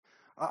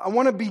I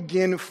want to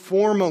begin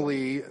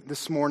formally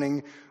this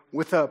morning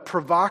with a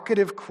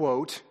provocative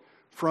quote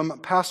from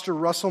Pastor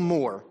Russell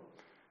Moore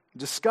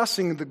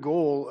discussing the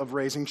goal of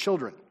raising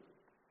children.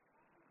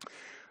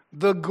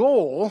 The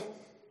goal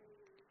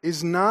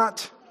is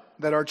not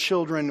that our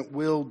children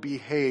will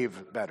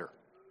behave better.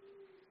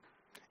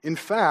 In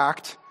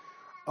fact,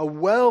 a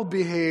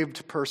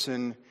well-behaved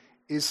person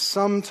is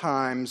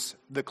sometimes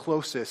the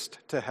closest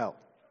to hell.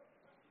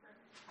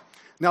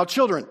 Now,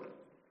 children,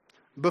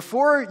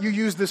 before you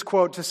use this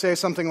quote to say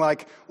something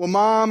like, well,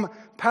 Mom,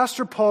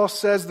 Pastor Paul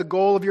says the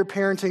goal of your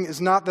parenting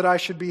is not that I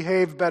should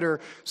behave better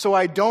so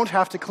I don't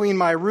have to clean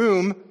my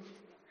room,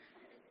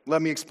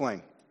 let me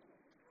explain.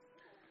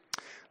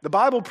 The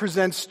Bible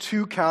presents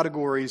two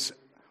categories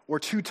or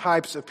two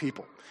types of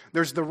people.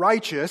 There's the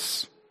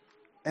righteous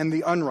and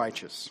the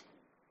unrighteous.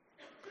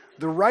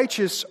 The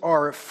righteous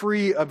are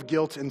free of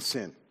guilt and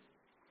sin.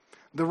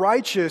 The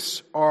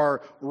righteous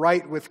are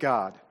right with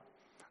God.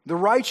 The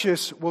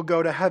righteous will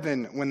go to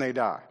heaven when they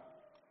die.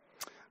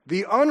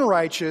 The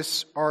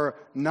unrighteous are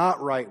not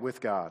right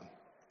with God,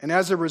 and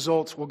as a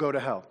result will go to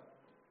hell.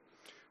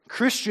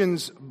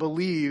 Christians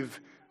believe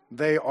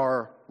they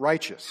are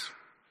righteous.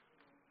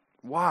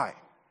 Why?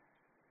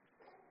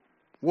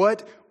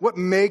 What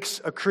makes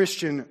a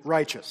Christian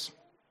righteous?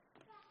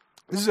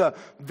 This is a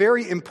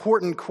very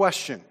important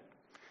question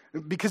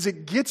because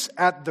it gets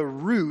at the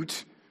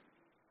root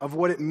of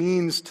what it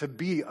means to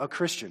be a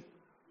Christian.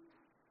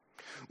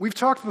 We've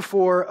talked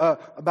before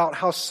about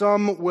how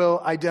some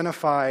will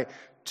identify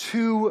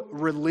two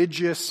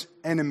religious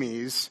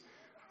enemies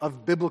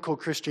of biblical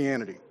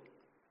Christianity.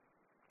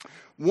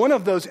 One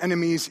of those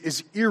enemies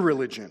is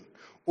irreligion,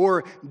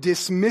 or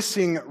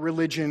dismissing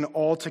religion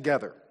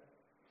altogether,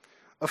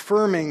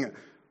 affirming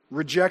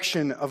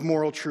rejection of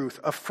moral truth,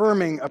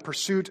 affirming a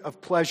pursuit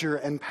of pleasure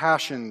and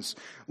passions,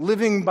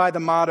 living by the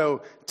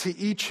motto, to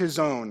each his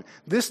own.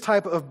 This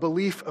type of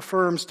belief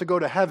affirms to go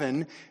to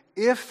heaven.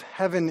 If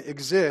heaven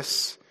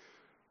exists,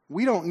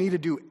 we don't need to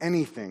do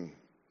anything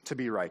to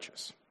be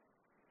righteous.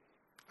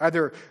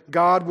 Either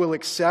God will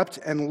accept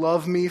and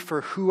love me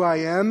for who I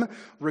am,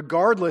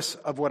 regardless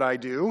of what I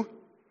do,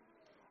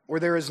 or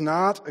there is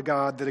not a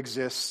God that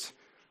exists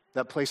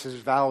that places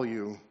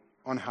value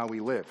on how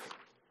we live.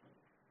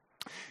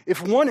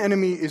 If one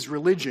enemy is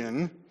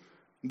religion,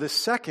 the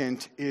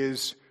second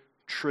is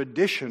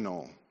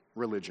traditional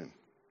religion.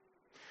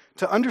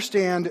 To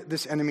understand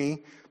this enemy,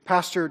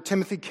 Pastor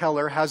Timothy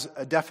Keller has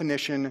a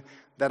definition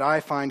that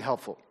I find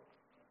helpful.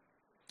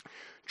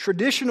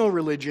 Traditional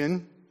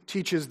religion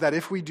teaches that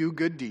if we do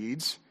good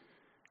deeds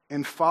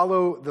and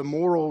follow the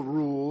moral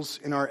rules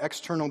in our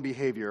external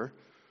behavior,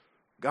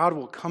 God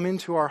will come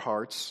into our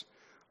hearts,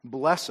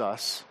 bless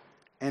us,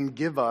 and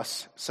give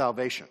us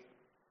salvation.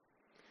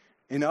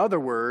 In other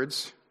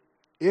words,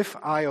 if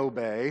I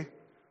obey,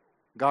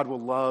 God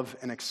will love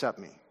and accept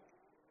me.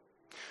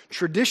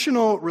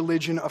 Traditional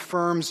religion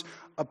affirms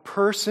a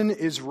person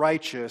is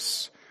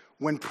righteous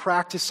when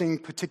practicing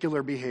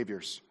particular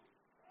behaviors.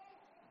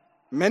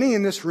 Many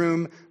in this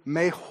room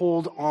may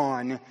hold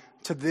on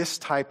to this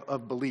type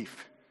of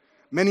belief.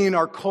 Many in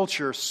our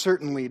culture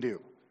certainly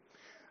do.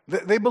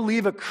 They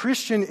believe a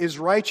Christian is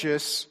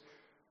righteous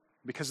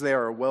because they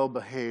are a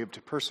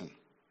well-behaved person.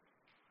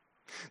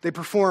 They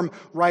perform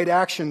right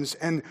actions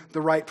and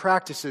the right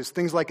practices,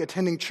 things like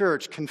attending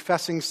church,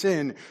 confessing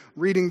sin,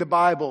 reading the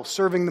Bible,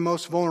 serving the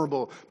most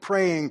vulnerable,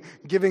 praying,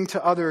 giving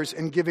to others,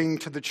 and giving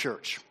to the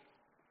church.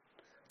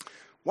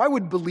 Why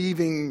would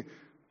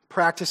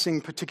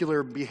practicing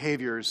particular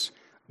behaviors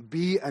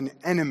be an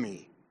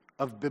enemy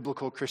of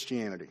biblical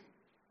Christianity?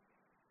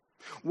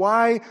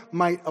 Why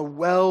might a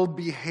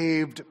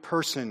well-behaved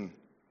person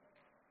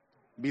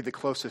be the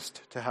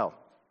closest to hell?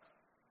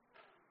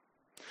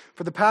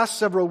 For the past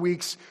several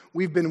weeks,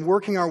 we've been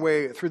working our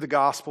way through the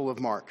Gospel of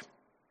Mark.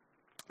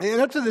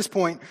 And up to this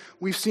point,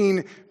 we've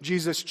seen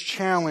Jesus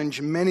challenge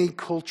many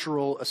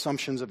cultural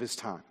assumptions of his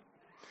time.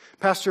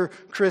 Pastor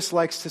Chris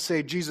likes to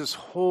say Jesus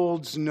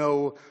holds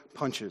no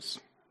punches.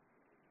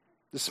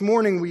 This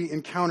morning, we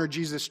encounter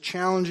Jesus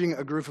challenging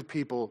a group of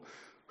people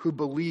who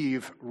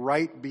believe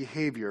right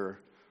behavior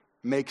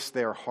makes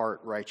their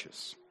heart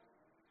righteous.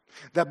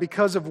 That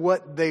because of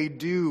what they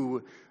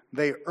do,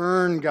 they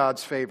earn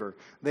God's favor.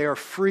 They are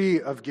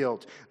free of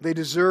guilt. They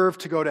deserve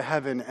to go to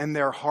heaven, and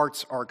their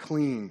hearts are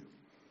clean.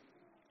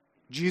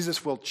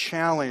 Jesus will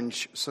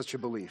challenge such a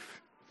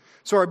belief.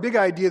 So our big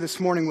idea this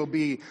morning will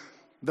be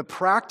the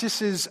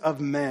practices of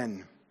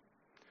men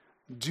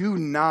do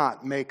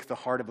not make the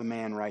heart of a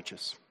man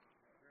righteous.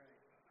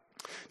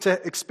 To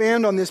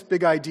expand on this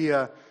big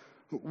idea,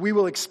 we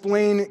will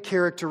explain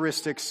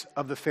characteristics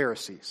of the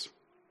Pharisees,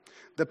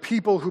 the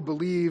people who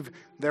believe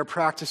their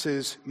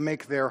practices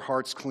make their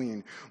hearts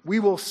clean. We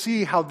will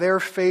see how their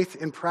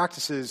faith and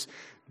practices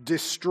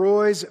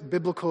destroys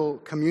biblical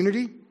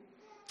community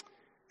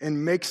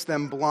and makes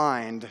them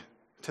blind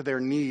to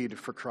their need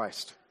for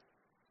Christ.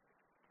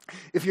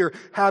 If you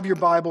have your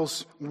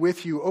Bibles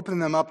with you, open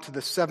them up to the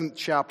 7th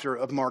chapter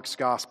of Mark's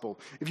Gospel.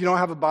 If you don't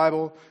have a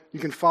Bible, you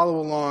can follow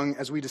along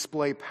as we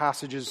display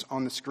passages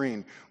on the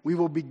screen. We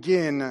will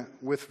begin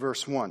with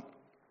verse 1.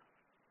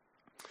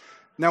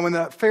 Now, when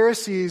the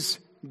Pharisees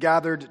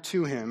gathered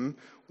to him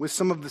with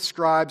some of the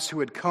scribes who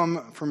had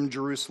come from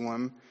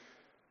Jerusalem,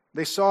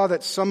 they saw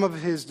that some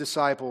of his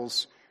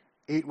disciples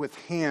ate with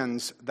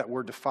hands that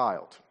were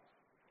defiled,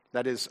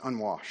 that is,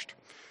 unwashed.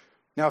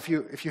 Now, if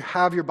you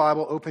have your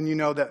Bible open, you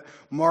know that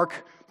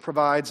Mark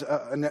provides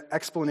an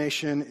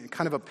explanation,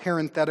 kind of a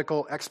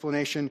parenthetical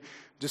explanation,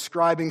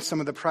 describing some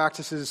of the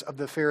practices of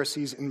the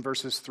Pharisees in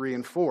verses 3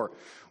 and 4.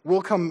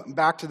 We'll come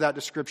back to that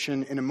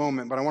description in a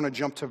moment, but I want to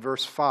jump to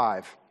verse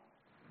 5.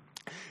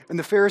 And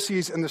the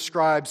Pharisees and the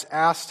scribes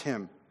asked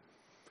him,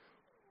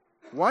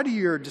 "Why do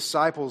your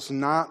disciples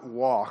not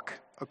walk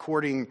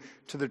according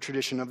to the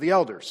tradition of the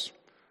elders,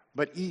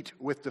 but eat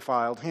with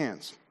defiled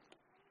hands?"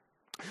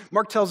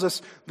 Mark tells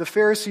us the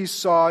Pharisees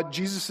saw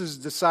Jesus'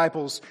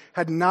 disciples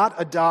had not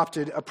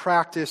adopted a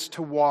practice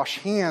to wash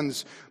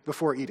hands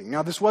before eating.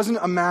 Now, this wasn't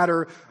a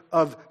matter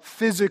of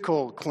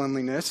physical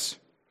cleanliness.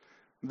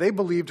 They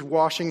believed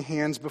washing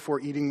hands before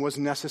eating was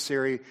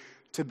necessary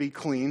to be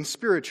clean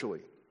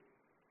spiritually.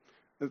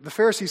 The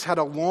Pharisees had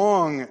a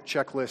long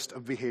checklist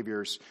of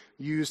behaviors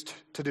used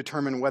to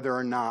determine whether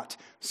or not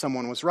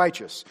someone was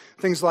righteous.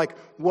 Things like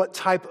what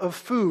type of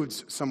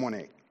foods someone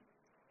ate,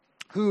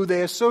 who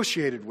they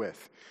associated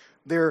with,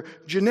 their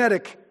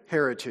genetic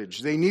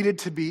heritage. They needed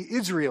to be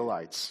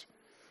Israelites.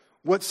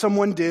 What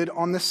someone did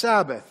on the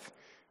Sabbath.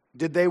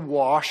 Did they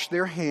wash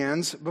their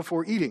hands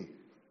before eating?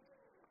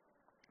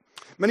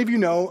 Many of you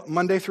know,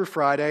 Monday through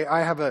Friday,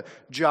 I have a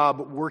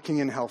job working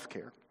in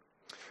healthcare.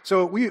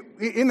 So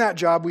in that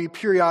job, we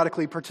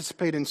periodically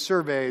participate in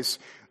surveys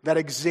that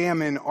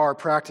examine our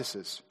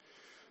practices.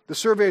 The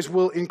surveys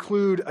will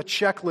include a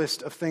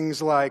checklist of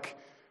things like,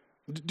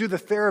 do the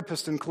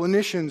therapists and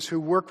clinicians who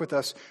work with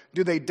us,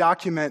 do they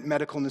document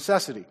medical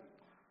necessity?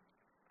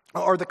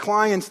 Are the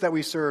clients that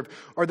we serve,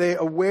 are they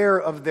aware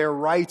of their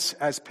rights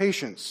as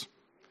patients?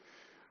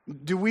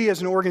 Do we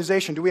as an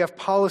organization, do we have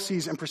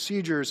policies and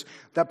procedures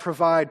that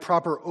provide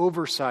proper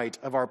oversight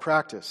of our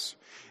practice?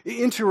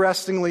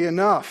 Interestingly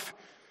enough,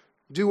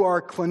 do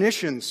our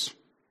clinicians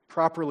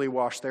properly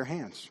wash their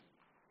hands?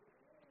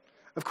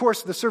 Of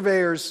course, the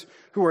surveyors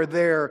who are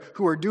there,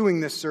 who are doing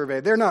this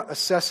survey, they're not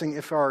assessing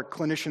if our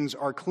clinicians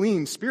are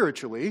clean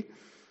spiritually.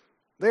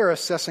 They're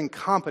assessing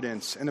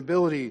competence and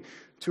ability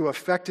to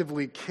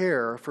effectively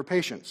care for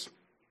patients.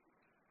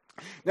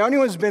 Now,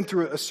 anyone who's been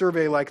through a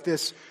survey like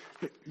this,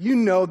 you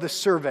know the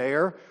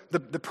surveyor, the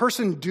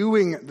person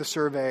doing the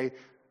survey,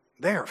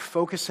 they are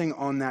focusing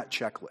on that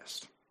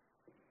checklist.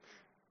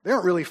 They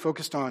aren't really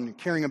focused on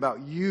caring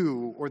about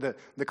you or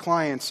the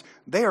clients.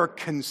 They are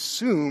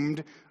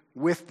consumed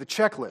with the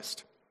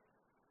checklist.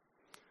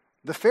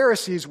 The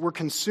Pharisees were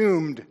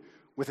consumed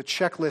with a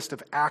checklist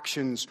of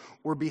actions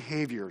or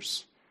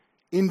behaviors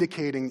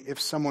indicating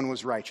if someone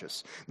was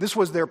righteous. This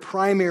was their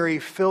primary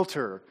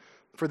filter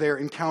for their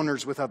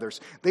encounters with others.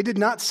 They did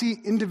not see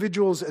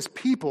individuals as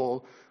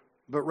people,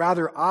 but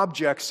rather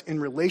objects in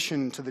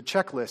relation to the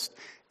checklist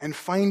and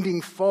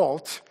finding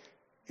fault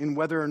in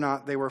whether or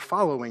not they were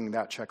following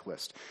that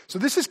checklist. So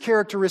this is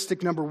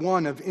characteristic number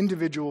one of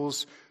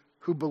individuals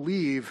who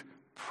believe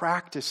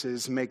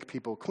practices make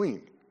people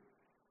clean.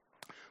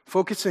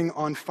 Focusing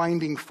on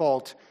finding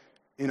fault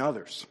in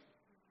others.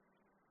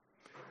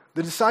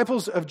 The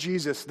disciples of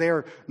Jesus, they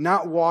are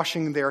not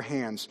washing their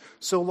hands.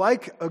 So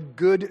like a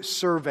good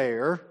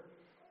surveyor,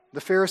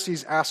 the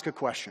Pharisees ask a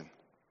question.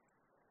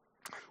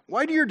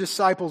 Why do your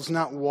disciples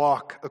not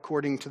walk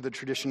according to the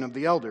tradition of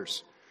the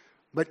elders,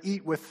 but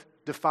eat with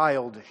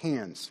defiled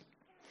hands?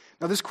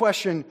 Now this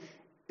question,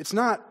 it's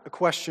not a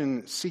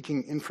question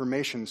seeking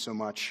information so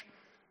much,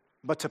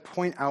 but to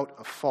point out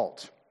a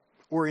fault.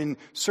 Or in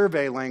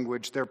survey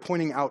language, they're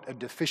pointing out a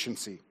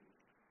deficiency.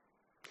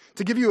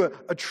 To give you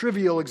a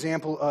trivial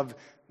example of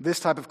this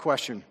type of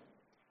question,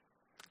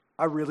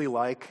 I really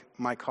like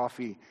my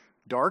coffee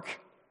dark,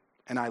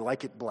 and I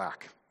like it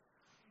black.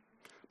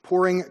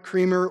 Pouring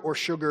creamer or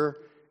sugar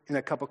in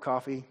a cup of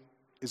coffee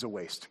is a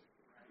waste.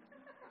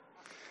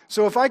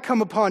 So if I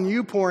come upon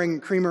you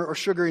pouring creamer or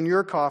sugar in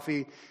your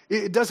coffee,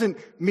 it doesn't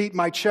meet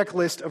my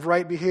checklist of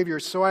right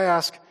behaviors. So I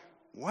ask,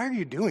 why are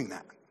you doing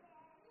that?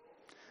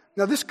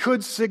 Now this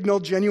could signal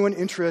genuine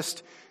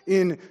interest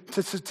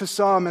to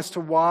some as to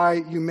why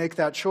you make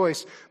that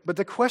choice. But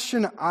the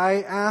question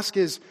I ask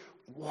is,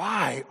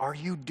 why are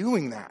you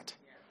doing that?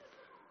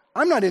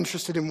 I'm not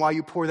interested in why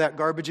you pour that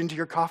garbage into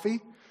your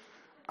coffee.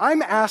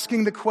 I'm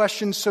asking the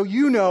question so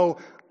you know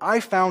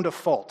I found a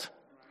fault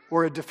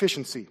or a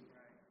deficiency.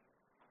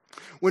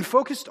 When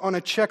focused on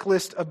a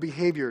checklist of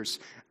behaviors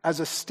as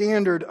a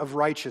standard of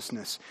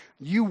righteousness,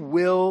 you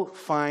will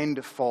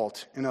find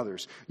fault in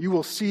others. You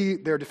will see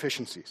their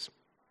deficiencies.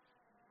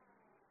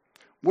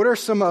 What are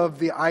some of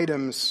the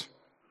items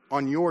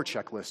on your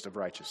checklist of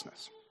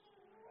righteousness?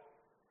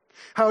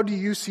 How do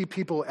you see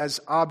people as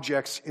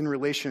objects in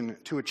relation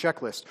to a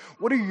checklist?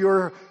 What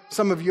are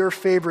some of your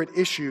favorite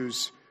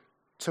issues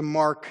to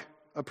mark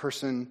a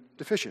person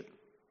deficient?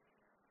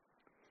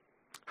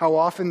 How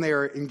often they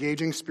are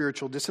engaging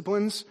spiritual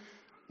disciplines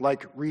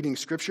like reading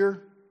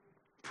Scripture,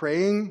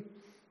 praying,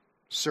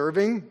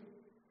 serving?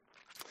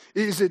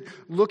 Is it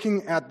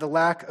looking at the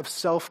lack of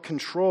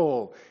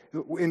self-control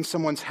in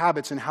someone's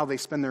habits and how they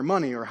spend their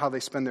money or how they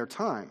spend their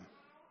time?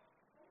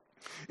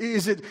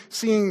 Is it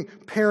seeing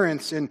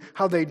parents and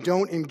how they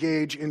don't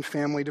engage in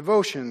family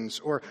devotions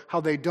or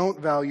how they don't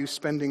value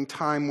spending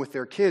time with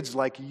their kids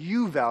like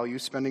you value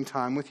spending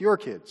time with your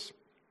kids?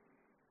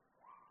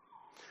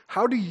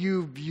 How do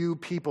you view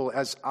people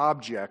as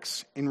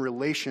objects in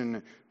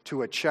relation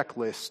to a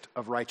checklist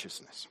of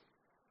righteousness?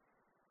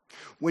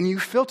 When you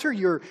filter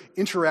your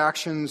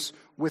interactions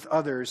with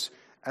others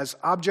as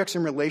objects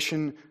in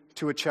relation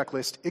to a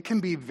checklist, it can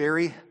be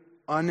very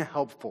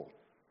unhelpful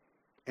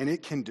and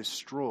it can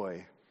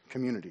destroy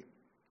community.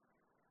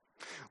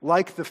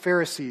 Like the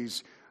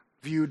Pharisees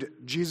viewed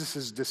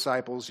Jesus'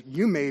 disciples,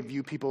 you may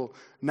view people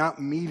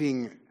not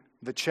meeting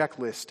the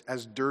checklist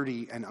as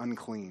dirty and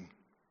unclean.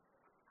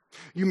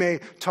 You may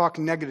talk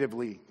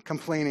negatively,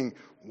 complaining,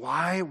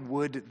 why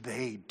would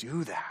they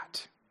do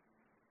that?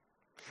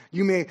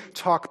 You may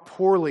talk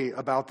poorly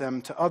about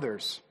them to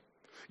others.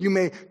 You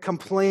may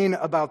complain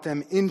about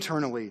them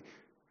internally.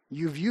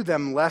 You view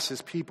them less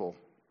as people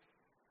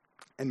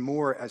and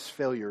more as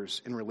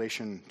failures in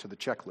relation to the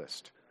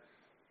checklist.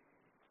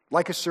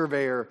 Like a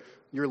surveyor,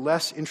 you're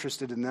less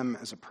interested in them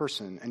as a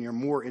person, and you're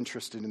more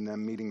interested in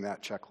them meeting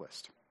that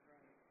checklist.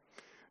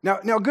 Now,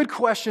 a good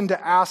question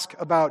to ask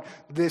about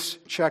this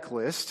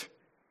checklist,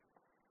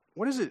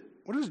 what is it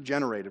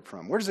generated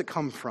from? Where does it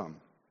come from?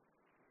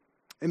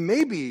 It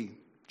may be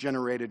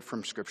generated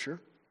from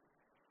Scripture,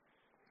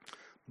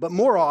 but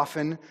more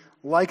often,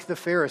 like the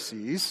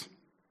Pharisees,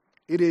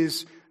 it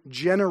is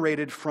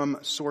generated from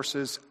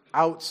sources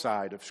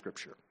outside of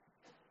Scripture.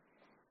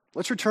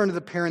 Let's return to the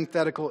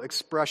parenthetical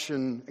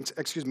explanation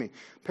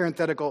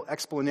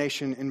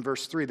in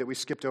verse 3 that we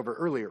skipped over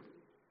earlier.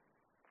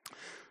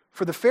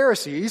 For the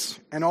Pharisees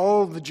and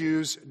all the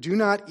Jews do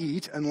not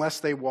eat unless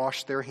they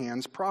wash their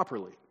hands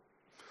properly,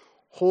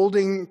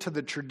 holding to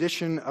the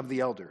tradition of the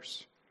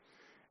elders.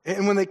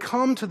 And when they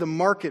come to the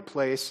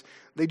marketplace,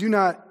 they do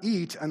not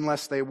eat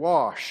unless they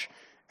wash.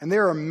 And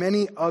there are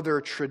many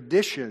other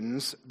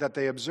traditions that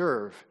they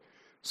observe,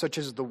 such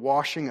as the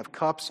washing of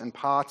cups and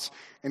pots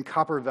and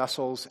copper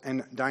vessels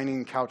and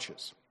dining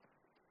couches.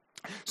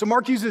 So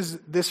Mark uses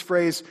this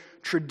phrase,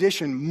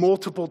 tradition,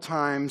 multiple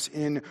times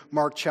in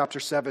Mark chapter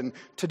 7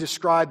 to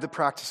describe the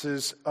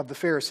practices of the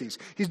Pharisees.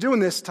 He's doing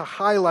this to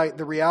highlight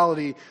the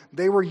reality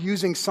they were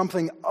using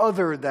something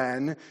other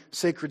than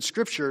sacred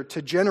scripture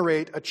to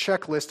generate a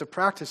checklist of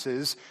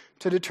practices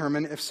to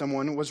determine if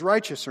someone was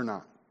righteous or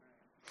not.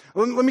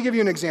 Let me give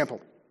you an example.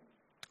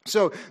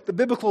 So the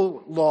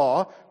biblical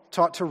law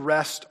taught to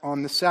rest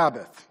on the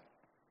Sabbath.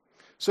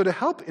 So to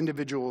help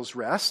individuals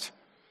rest,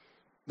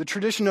 the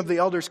tradition of the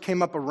elders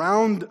came up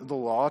around the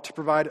law to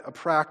provide a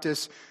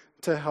practice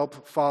to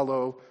help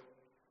follow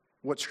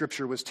what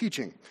Scripture was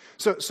teaching.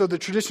 So the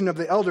tradition of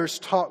the elders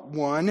taught,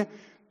 one,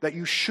 that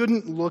you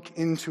shouldn't look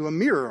into a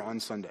mirror on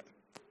Sunday.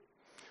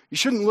 You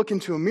shouldn't look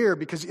into a mirror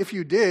because if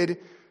you did,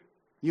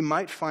 you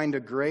might find a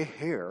gray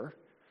hair.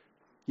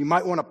 You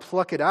might want to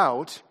pluck it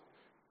out,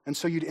 and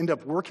so you'd end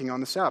up working on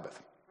the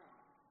Sabbath.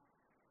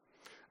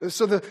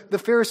 So the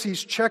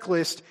Pharisees'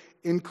 checklist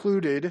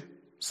included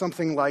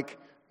something like,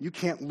 you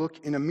can't look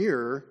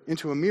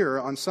into a mirror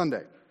on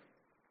Sunday.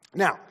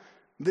 Now,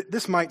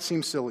 this might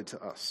seem silly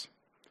to us,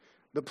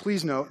 but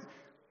please note,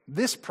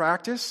 this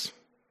practice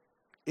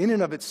in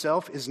and of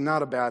itself is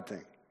not a bad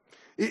thing.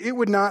 It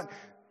would not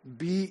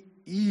be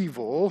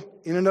evil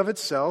in and of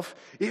itself.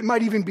 It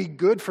might even be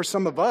good for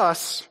some of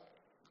us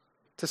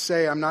to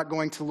say, I'm not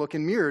going to look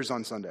in mirrors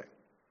on Sunday.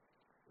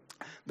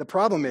 The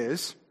problem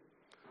is,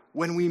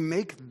 when we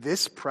make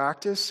this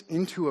practice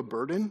into a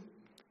burden,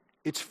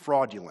 it's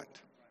fraudulent.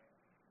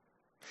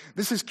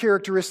 This is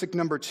characteristic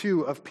number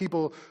 2 of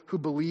people who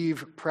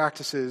believe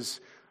practices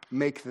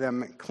make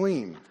them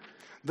clean.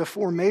 The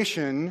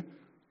formation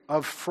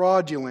of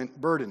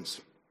fraudulent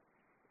burdens.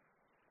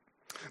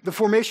 The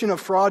formation of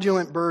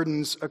fraudulent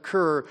burdens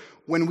occur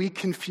when we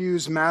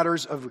confuse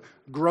matters of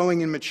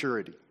growing in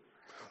maturity,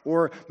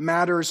 or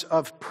matters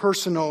of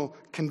personal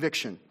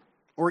conviction,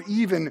 or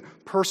even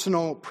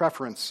personal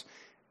preference,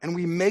 and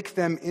we make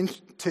them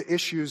into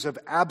issues of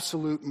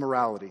absolute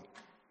morality.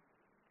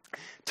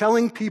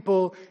 Telling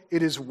people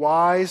it is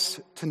wise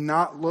to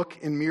not look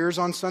in mirrors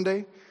on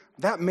Sunday,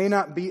 that may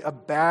not be a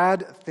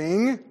bad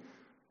thing,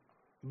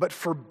 but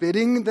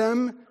forbidding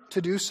them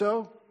to do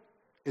so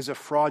is a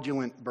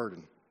fraudulent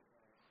burden.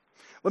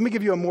 Let me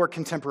give you a more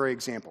contemporary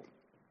example.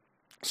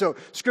 So,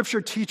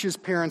 Scripture teaches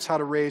parents how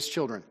to raise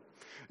children.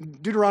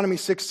 Deuteronomy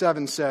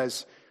 6:7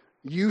 says,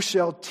 you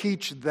shall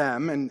teach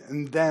them,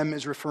 and them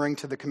is referring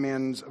to the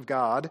commands of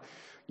God,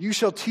 you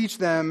shall teach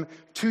them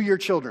to your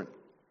children.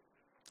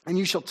 And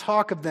you shall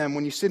talk of them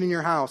when you sit in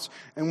your house,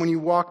 and when you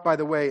walk by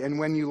the way, and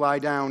when you lie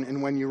down,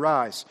 and when you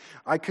rise.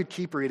 I could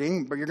keep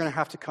reading, but you're going to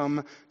have to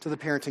come to the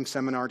parenting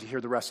seminar to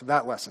hear the rest of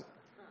that lesson.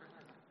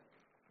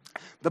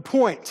 The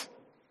point: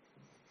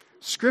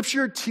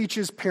 Scripture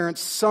teaches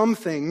parents some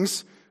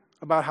things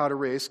about how to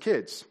raise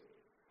kids.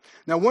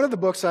 Now, one of the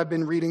books I've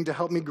been reading to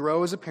help me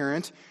grow as a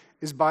parent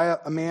is by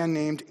a man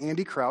named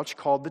Andy Crouch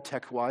called The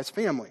Tech-Wise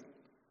Family.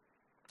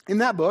 In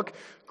that book,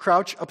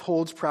 Crouch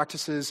upholds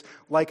practices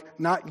like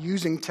not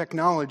using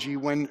technology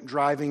when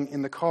driving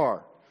in the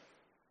car.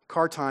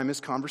 Car time is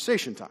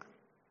conversation time.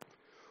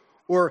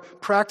 Or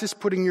practice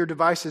putting your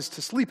devices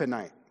to sleep at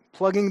night,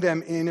 plugging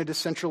them in a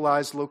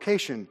decentralized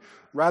location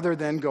rather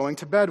than going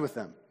to bed with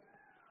them.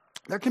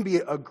 There can be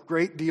a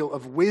great deal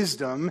of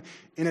wisdom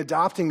in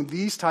adopting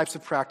these types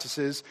of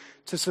practices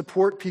to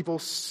support people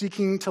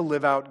seeking to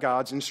live out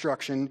God's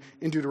instruction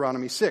in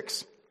Deuteronomy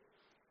 6.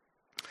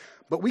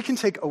 But we can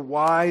take a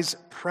wise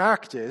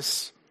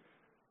practice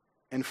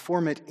and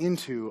form it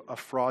into a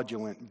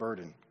fraudulent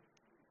burden.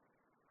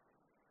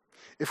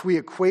 If we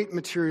equate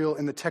material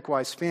in the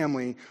Tech-Wise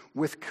Family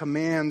with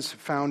commands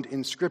found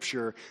in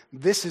Scripture,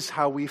 this is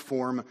how we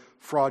form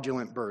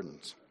fraudulent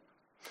burdens.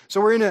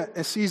 So we're in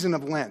a season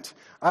of Lent.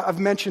 I've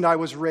mentioned I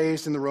was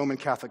raised in the Roman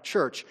Catholic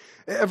Church.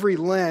 Every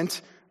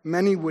Lent,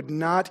 many would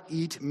not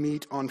eat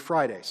meat on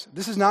Fridays.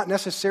 This is not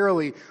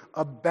necessarily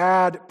a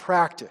bad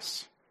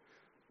practice,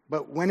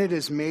 but when it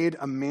is made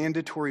a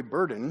mandatory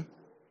burden,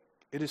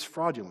 it is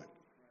fraudulent.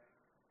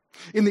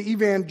 In the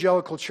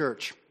evangelical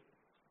church,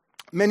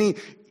 many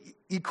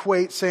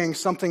equate saying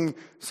something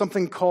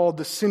called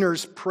the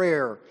sinner's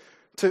prayer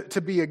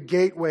to be a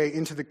gateway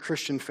into the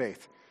Christian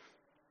faith.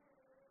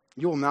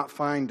 You will not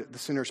find the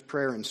sinner's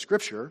prayer in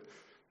Scripture,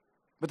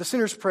 but the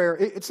sinner's prayer,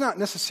 it's not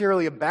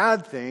necessarily a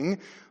bad thing,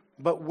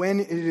 but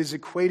when it is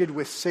equated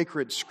with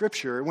sacred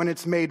Scripture, when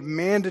it's made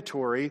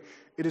mandatory,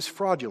 it is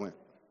fraudulent.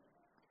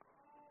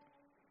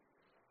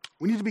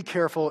 We need to be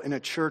careful in a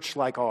church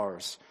like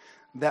ours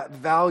that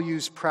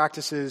values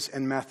practices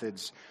and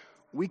methods.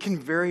 We can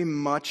very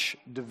much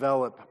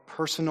develop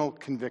personal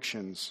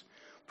convictions,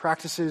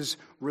 practices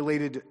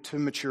related to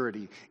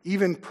maturity,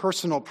 even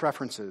personal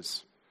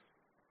preferences,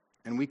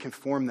 and we can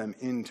form them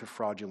into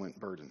fraudulent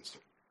burdens.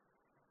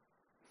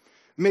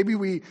 Maybe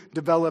we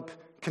develop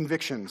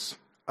convictions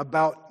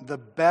about the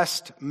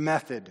best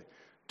method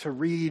to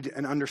read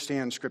and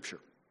understand Scripture,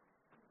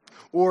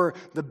 or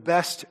the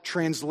best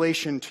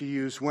translation to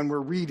use when we're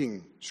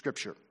reading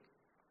Scripture.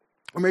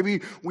 Or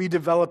maybe we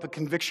develop a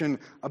conviction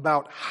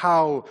about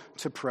how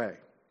to pray,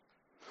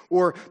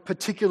 or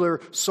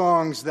particular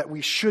songs that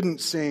we shouldn't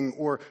sing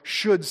or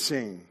should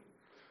sing,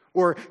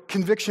 or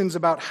convictions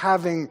about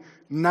having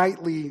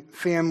nightly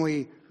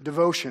family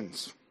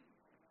devotions.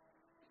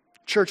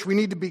 Church, we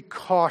need to be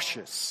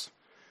cautious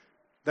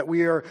that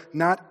we are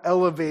not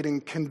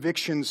elevating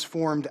convictions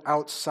formed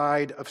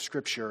outside of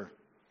Scripture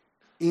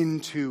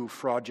into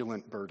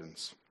fraudulent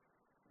burdens.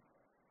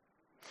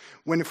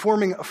 When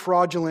forming a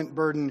fraudulent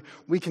burden,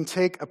 we can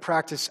take a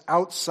practice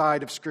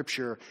outside of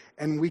Scripture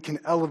and we can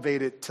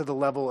elevate it to the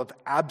level of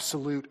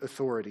absolute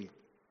authority.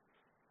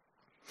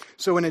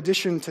 So in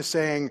addition to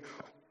saying,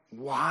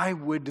 why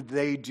would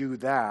they do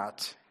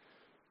that?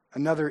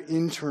 Another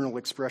internal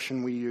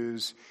expression we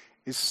use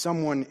is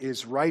someone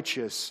is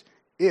righteous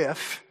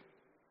if,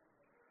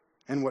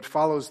 and what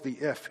follows the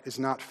if is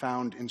not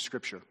found in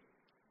Scripture.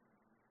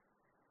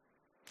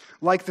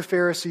 Like the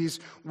Pharisees,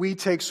 we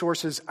take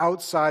sources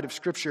outside of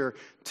Scripture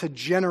to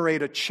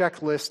generate a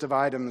checklist of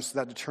items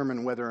that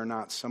determine whether or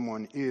not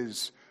someone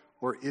is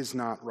or is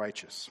not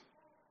righteous.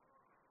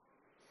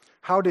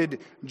 How did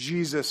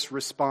Jesus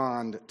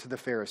respond to the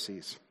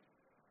Pharisees?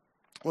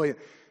 Well,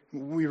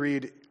 we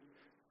read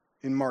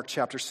in Mark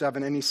chapter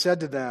 7, and he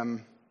said to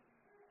them,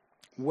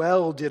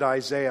 "Well did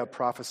Isaiah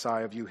prophesy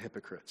of you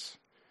hypocrites.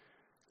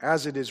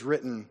 As it is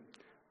written,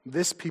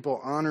 this people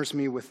honors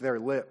me with their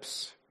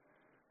lips,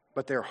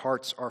 but their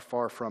hearts are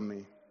far from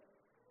me.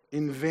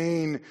 In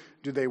vain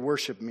do they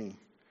worship me,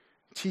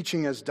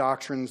 teaching as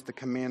doctrines the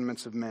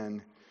commandments of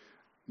men.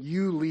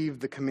 You leave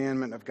the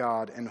commandment of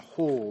God and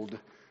hold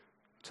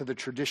to the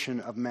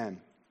tradition of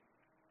men."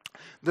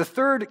 The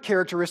third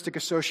characteristic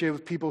associated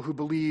with people who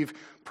believe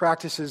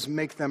practices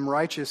make them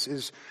righteous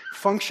is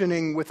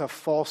functioning with a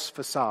false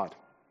facade.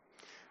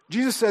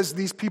 Jesus says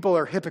these people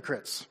are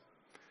hypocrites.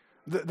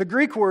 The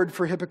Greek word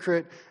for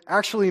hypocrite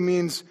actually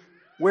means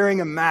wearing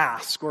a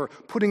mask or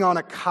putting on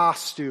a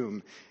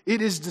costume.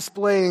 It is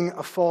displaying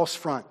a false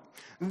front.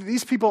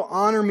 These people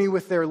honor me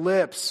with their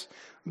lips,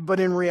 but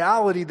in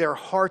reality their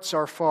hearts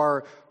are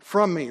far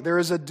from me. There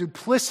is a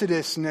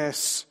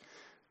duplicitousness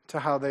to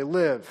how they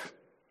live.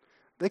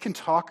 They can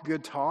talk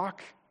good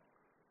talk,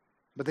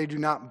 but they do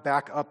not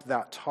back up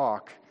that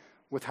talk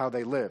with how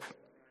they live.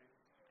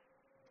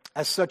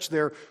 As such,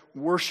 their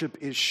worship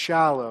is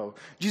shallow.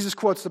 Jesus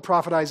quotes the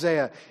prophet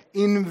Isaiah,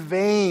 "In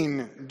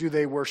vain do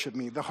they worship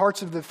me." The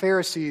hearts of the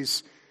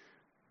Pharisees,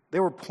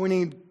 they were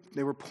pointed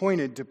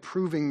to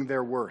proving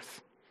their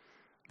worth,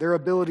 their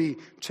ability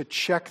to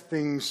check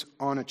things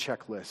on a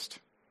checklist.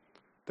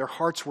 Their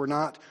hearts were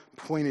not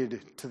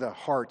pointed to the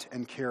heart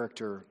and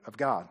character of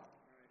God.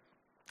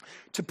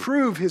 To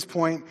prove his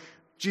point,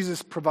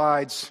 Jesus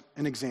provides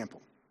an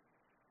example.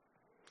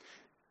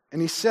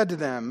 And he said to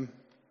them,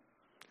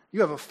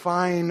 "You have a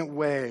fine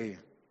way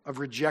of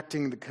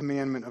rejecting the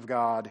commandment of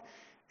God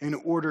in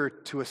order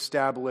to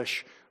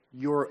establish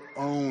your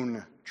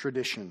own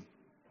tradition."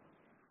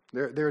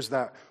 There's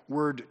that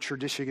word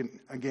tradition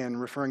again,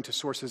 referring to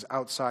sources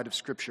outside of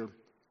Scripture.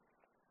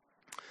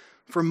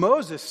 For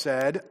Moses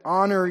said,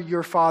 "Honor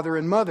your father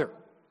and mother,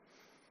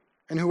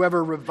 and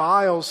whoever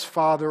reviles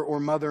father or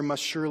mother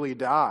must surely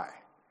die."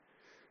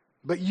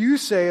 But you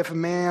say, if a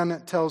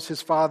man tells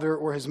his father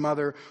or his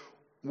mother,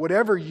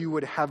 "Whatever you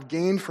would have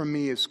gained from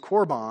me is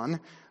korban,"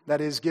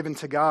 that is given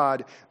to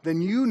God,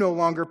 then you no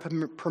longer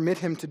permit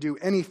him to do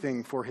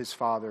anything for his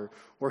father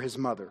or his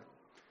mother,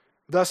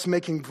 thus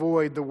making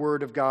void the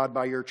word of God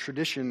by your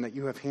tradition that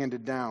you have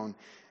handed down.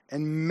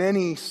 And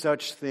many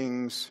such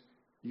things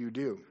you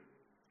do.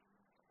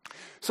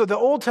 So the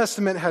Old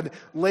Testament had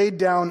laid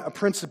down a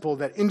principle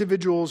that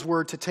individuals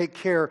were to take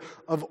care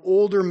of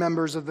older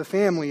members of the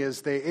family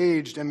as they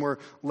aged and were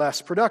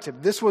less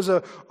productive. This was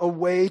a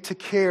way to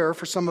care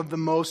for some of the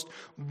most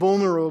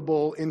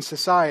vulnerable in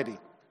society.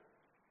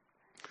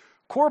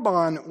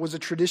 Korban was a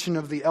tradition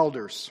of the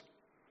elders.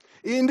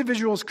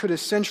 Individuals could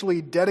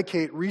essentially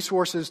dedicate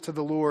resources to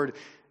the Lord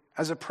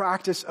as a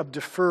practice of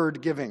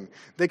deferred giving.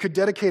 They could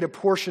dedicate a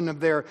portion of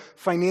their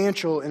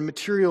financial and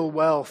material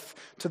wealth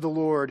to the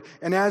Lord,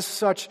 and as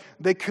such,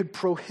 they could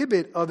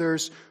prohibit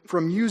others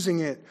from using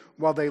it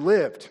while they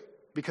lived,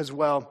 because,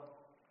 well,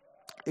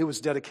 it was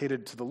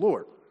dedicated to the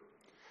Lord.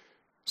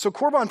 So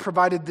Korban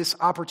provided this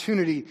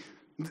opportunity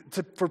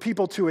for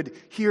people to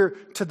adhere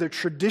to the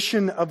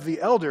tradition of the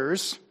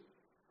elders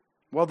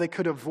while they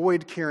could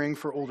avoid caring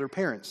for older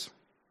parents.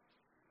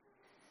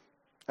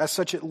 As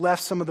such, it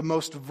left some of the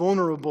most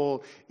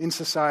vulnerable in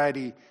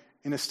society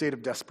in a state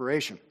of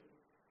desperation.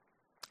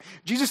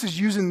 Jesus is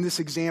using this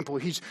example.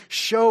 He's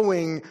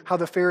showing how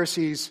the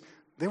Pharisees,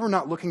 they were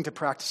not looking to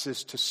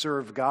practices to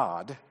serve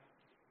God,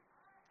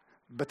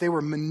 but they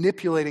were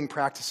manipulating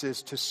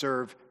practices to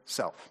serve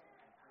self.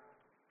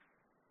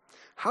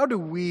 How do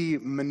we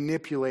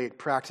manipulate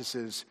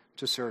practices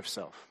to serve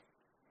self?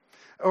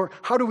 Or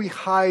how do we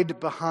hide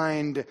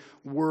behind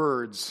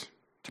words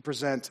to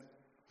present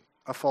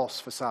a false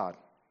facade?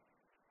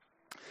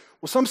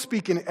 Well, some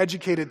speak in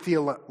educated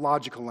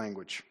theological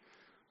language.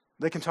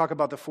 They can talk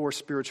about the 4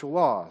 spiritual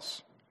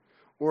laws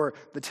or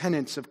the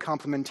tenets of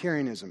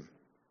complementarianism.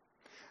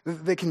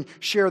 They can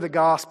share the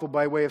gospel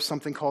by way of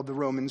something called the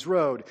Romans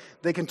Road.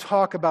 They can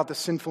talk about the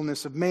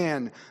sinfulness of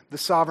man, the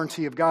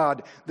sovereignty of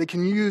God. They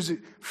can use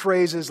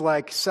phrases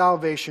like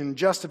salvation,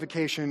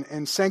 justification,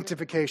 and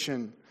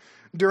sanctification.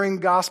 During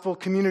gospel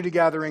community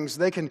gatherings,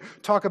 they can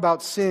talk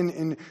about sin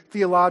in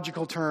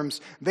theological terms.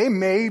 They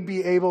may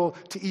be able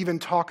to even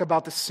talk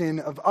about the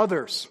sin of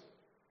others,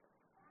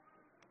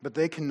 but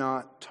they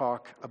cannot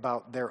talk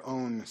about their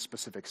own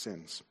specific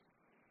sins.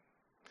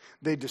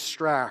 They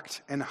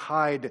distract and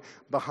hide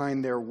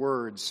behind their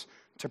words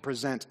to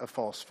present a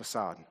false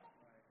facade.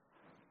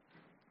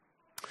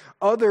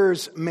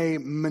 Others may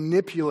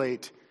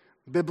manipulate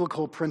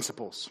biblical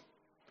principles.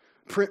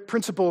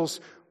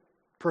 Principles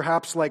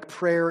perhaps like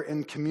prayer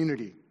and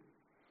community,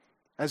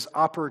 as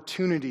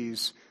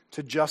opportunities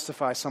to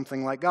justify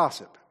something like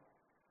gossip.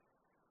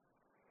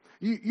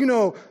 You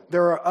know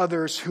there are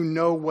others who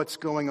know what's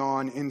going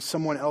on in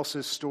someone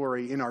else's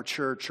story in our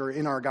church or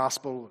in our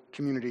gospel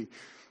community.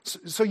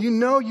 So you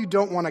know you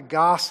don't want to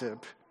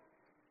gossip,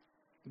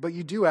 but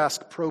you do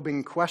ask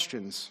probing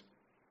questions.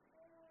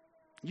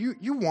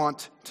 You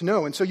want to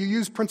know, and so you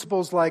use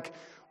principles like,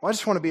 well, I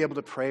just want to be able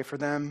to pray for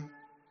them.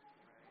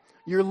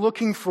 You're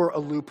looking for a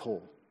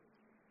loophole.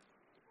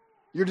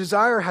 Your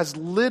desire has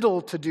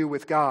little to do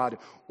with God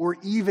or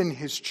even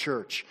His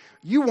church.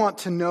 You want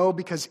to know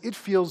because it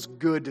feels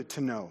good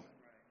to know.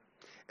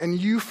 And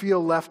you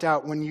feel left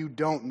out when you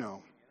don't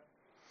know.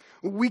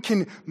 We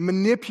can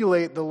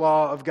manipulate the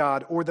law of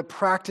God or the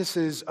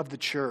practices of the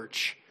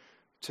church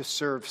to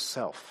serve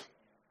self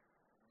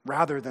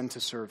rather than to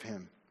serve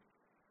Him.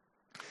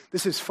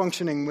 This is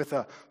functioning with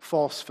a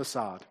false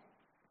facade.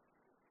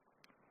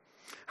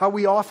 How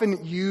we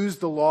often use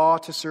the law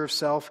to serve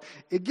self,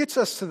 it gets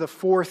us to the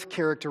 4th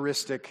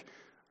characteristic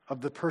of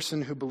the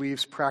person who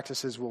believes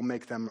practices will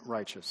make them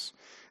righteous.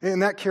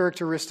 And that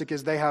characteristic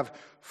is they have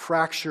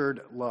fractured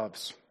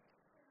loves.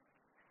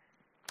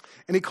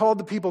 And he called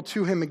the people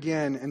to him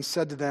again and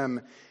said to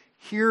them,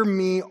 "Hear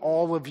me,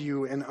 all of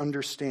you, and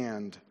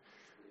understand.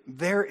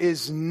 There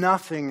is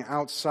nothing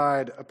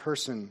outside a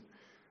person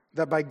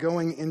that by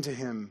going into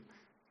him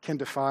can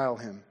defile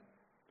him.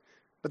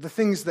 But the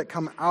things that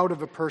come out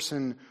of a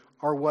person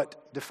are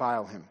what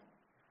defile him."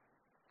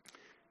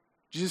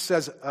 Jesus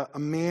says a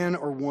man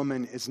or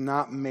woman is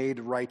not made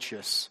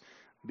righteous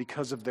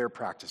because of their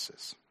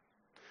practices.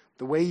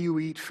 The way you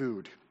eat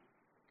food,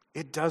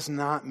 it does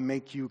not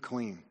make you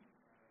clean.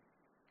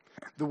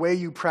 The way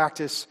you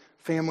practice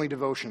family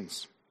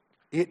devotions,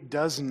 it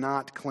does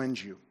not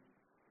cleanse you.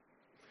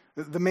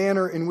 The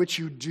manner in which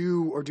you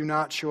do or do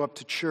not show up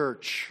to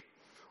church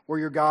or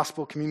your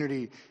gospel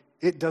community,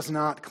 it does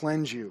not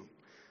cleanse you.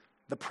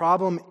 The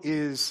problem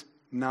is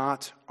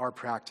not our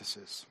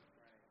practices.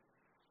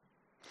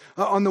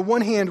 On the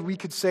one hand, we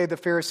could say the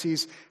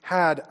Pharisees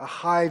had a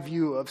high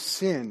view of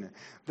sin.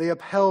 They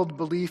upheld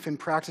belief in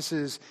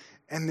practices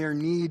and their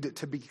need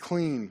to be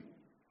clean.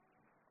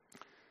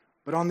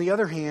 But on the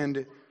other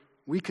hand,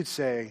 we could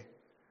say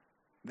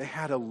they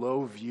had a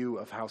low view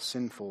of how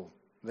sinful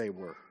they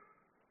were.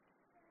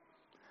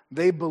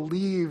 They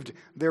believed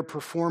their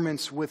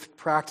performance with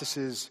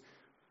practices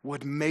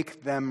would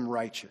make them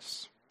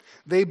righteous.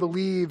 They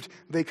believed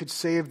they could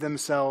save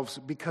themselves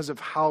because of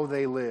how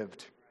they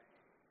lived.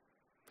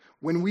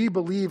 When we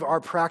believe our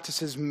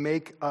practices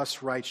make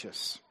us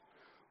righteous,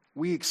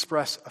 we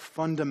express a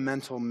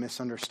fundamental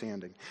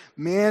misunderstanding.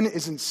 Man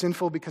isn't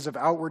sinful because of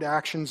outward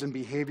actions and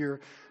behavior.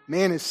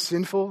 Man is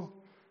sinful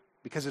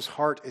because his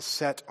heart is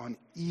set on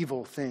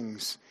evil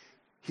things.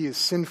 He is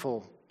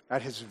sinful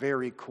at his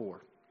very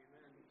core.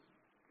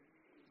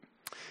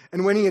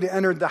 And when he had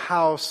entered the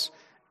house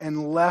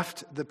and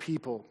left the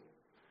people,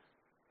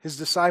 his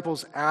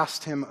disciples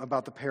asked him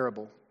about the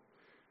parable.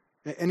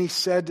 And he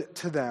said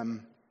to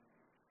them,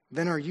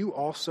 "Then are you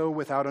also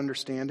without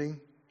understanding?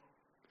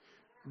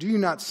 Do you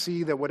not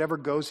see that whatever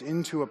goes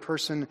into a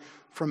person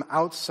from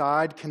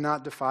outside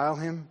cannot defile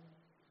him?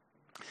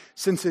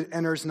 Since it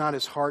enters not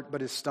his heart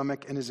but his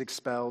stomach and is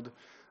expelled,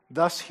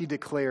 thus he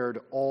declared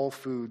all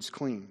foods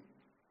clean.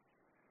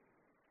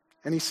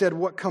 And he said,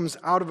 what comes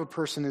out of a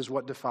person is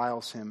what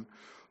defiles him.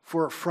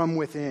 For from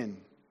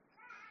within,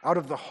 out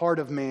of the heart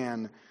of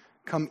man,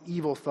 come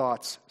evil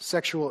thoughts,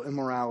 sexual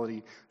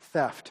immorality,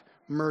 theft,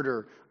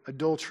 murder,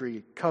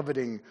 adultery,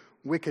 coveting,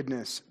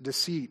 wickedness,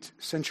 deceit,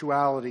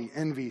 sensuality,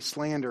 envy,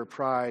 slander,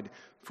 pride,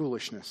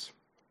 foolishness.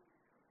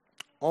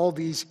 All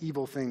these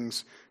evil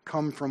things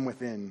come from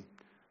within,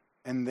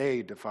 and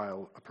they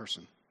defile a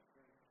person."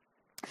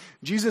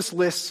 Jesus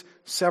lists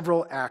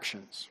several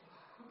actions,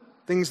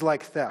 things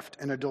like theft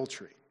and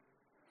adultery.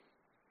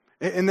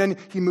 And then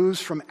he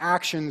moves from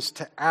actions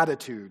to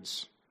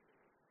attitudes,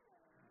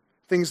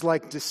 things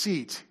like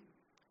deceit,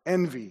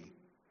 envy.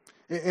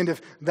 And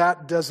if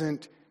that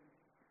doesn't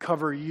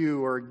cover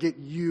you or get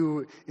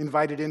you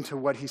invited into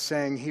what he's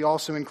saying, he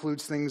also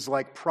includes things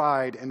like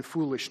pride and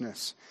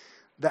foolishness.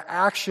 The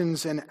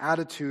actions and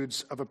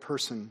attitudes of a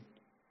person,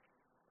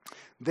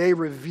 they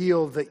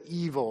reveal the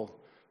evil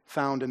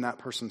found in that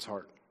person's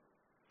heart.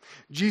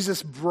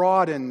 Jesus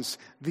broadens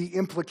the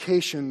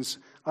implications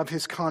of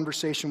his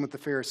conversation with the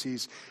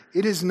Pharisees.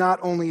 It is not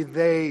only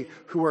they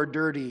who are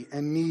dirty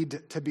and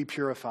need to be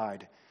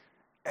purified.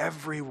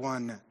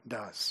 Everyone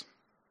does.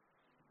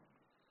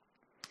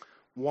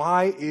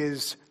 Why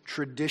is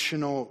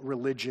traditional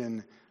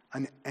religion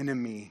an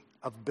enemy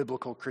of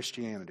biblical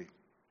Christianity?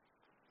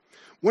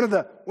 One of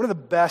the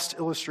best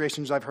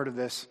illustrations I've heard of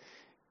this,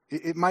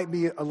 it might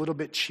be a little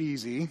bit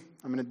cheesy.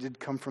 I mean, it did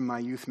come from my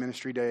youth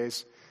ministry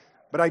days,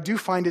 but I do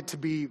find it to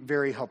be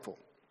very helpful.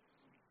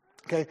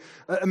 Okay,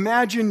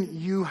 imagine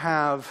you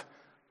have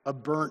a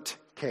burnt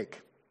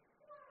cake.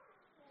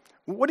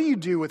 What do you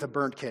do with a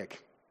burnt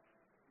cake?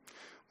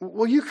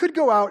 Well, you could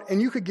go out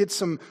and you could get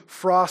some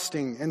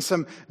frosting and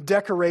some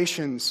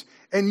decorations,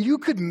 and you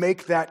could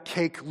make that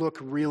cake look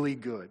really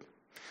good.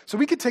 So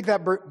we could take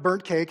that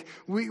burnt cake,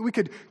 we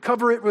could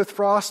cover it with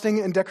frosting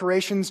and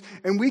decorations,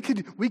 and we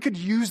could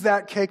use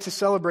that cake to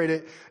celebrate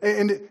it.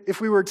 And if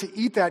we were to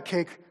eat that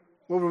cake,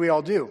 what would we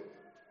all do?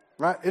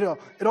 Right?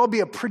 It'd all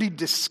be a pretty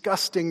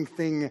disgusting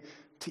thing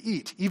to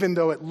eat, even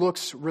though it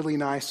looks really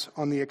nice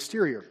on the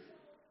exterior.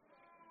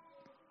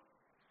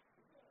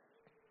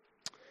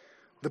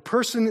 The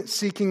person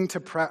seeking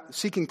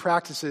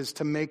practices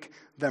to make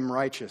them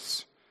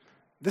righteous,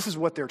 this is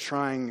what they're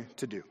trying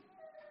to do.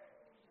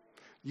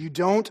 You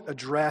don't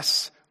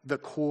address the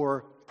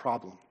core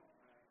problem.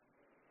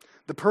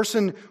 The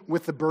person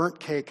with the burnt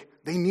cake,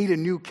 they need a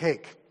new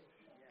cake.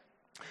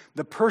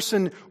 The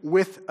person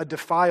with a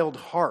defiled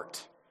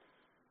heart,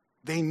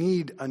 they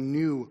need a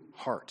new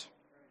heart.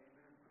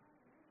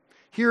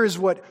 Here is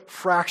what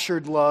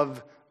fractured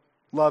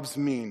loves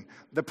mean.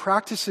 The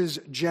practices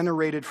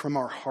generated from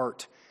our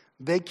heart,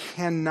 they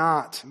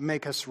cannot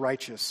make us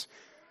righteous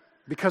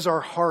because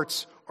our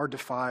hearts are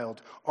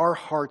defiled. Our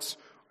hearts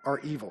are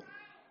evil.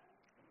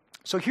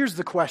 So here's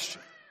the question.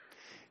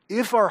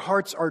 If our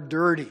hearts are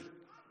dirty,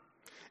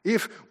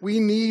 if we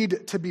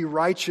need to be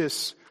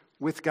righteous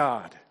with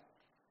God,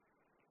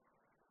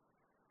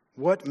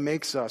 what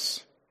makes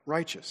us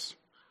righteous?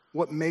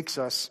 What makes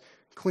us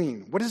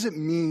clean? What does it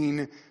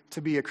mean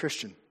to be a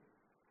Christian?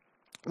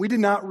 We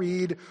did not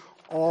read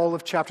all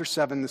of chapter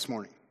 7 this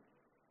morning.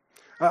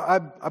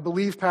 I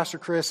believe Pastor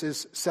Chris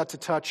is set to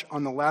touch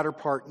on the latter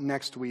part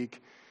next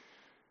week.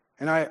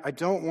 And I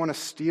don't want to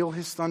steal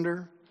his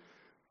thunder,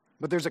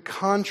 but there's a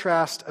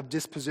contrast of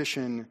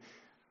disposition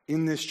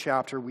in this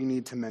chapter we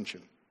need to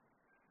mention.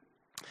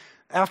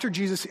 After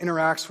Jesus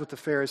interacts with the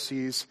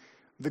Pharisees,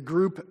 the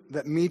group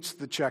that meets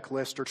the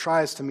checklist or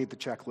tries to meet the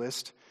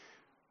checklist,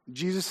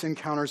 Jesus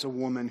encounters a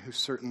woman who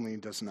certainly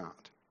does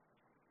not.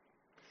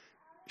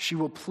 she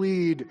will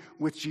plead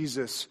with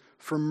Jesus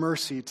for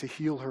mercy to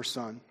heal her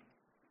son.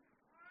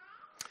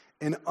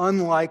 And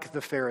unlike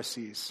the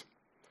Pharisees,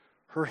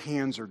 her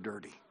hands are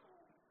dirty.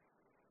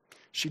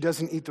 She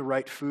doesn't eat the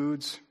right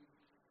foods.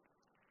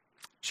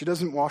 She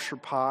doesn't wash her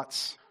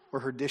pots or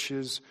her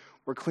dishes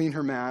or clean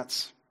her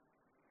mats.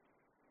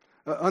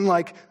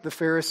 Unlike the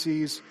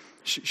Pharisees,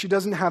 she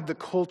doesn't have the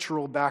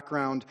cultural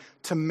background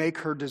to make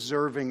her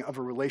deserving of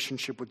a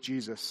relationship with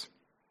Jesus.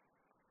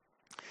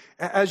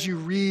 As you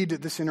read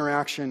this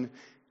interaction,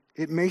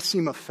 it may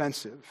seem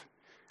offensive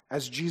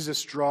as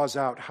Jesus draws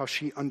out how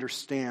she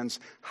understands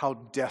how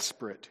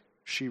desperate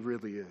she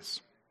really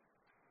is.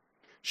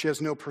 She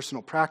has no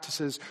personal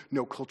practices,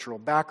 no cultural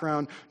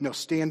background, no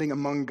standing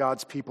among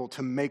God's people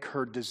to make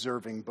her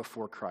deserving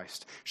before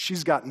Christ.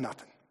 She's got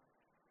nothing.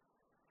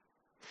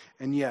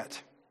 And yet,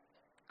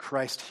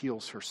 Christ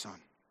heals her son.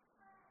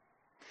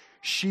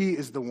 She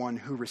is the one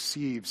who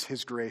receives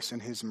his grace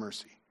and his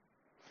mercy,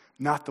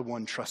 not the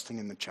one trusting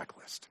in the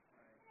checklist.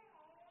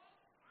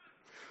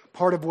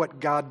 Part of what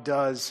God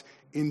does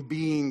in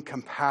being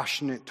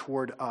compassionate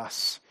toward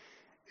us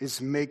is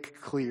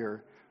make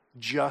clear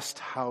just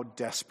how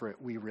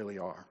desperate we really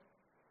are.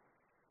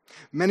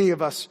 Many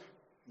of us,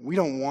 we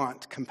don't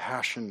want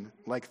compassion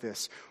like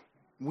this.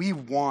 We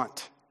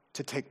want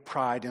to take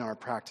pride in our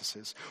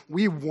practices.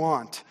 We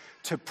want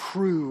to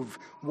prove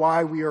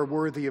why we are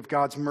worthy of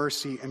God's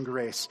mercy and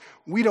grace.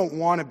 We don't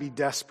want to be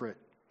desperate.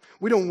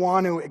 We don't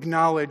want to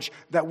acknowledge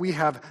that we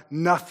have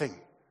nothing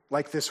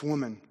like this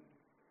woman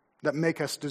that make us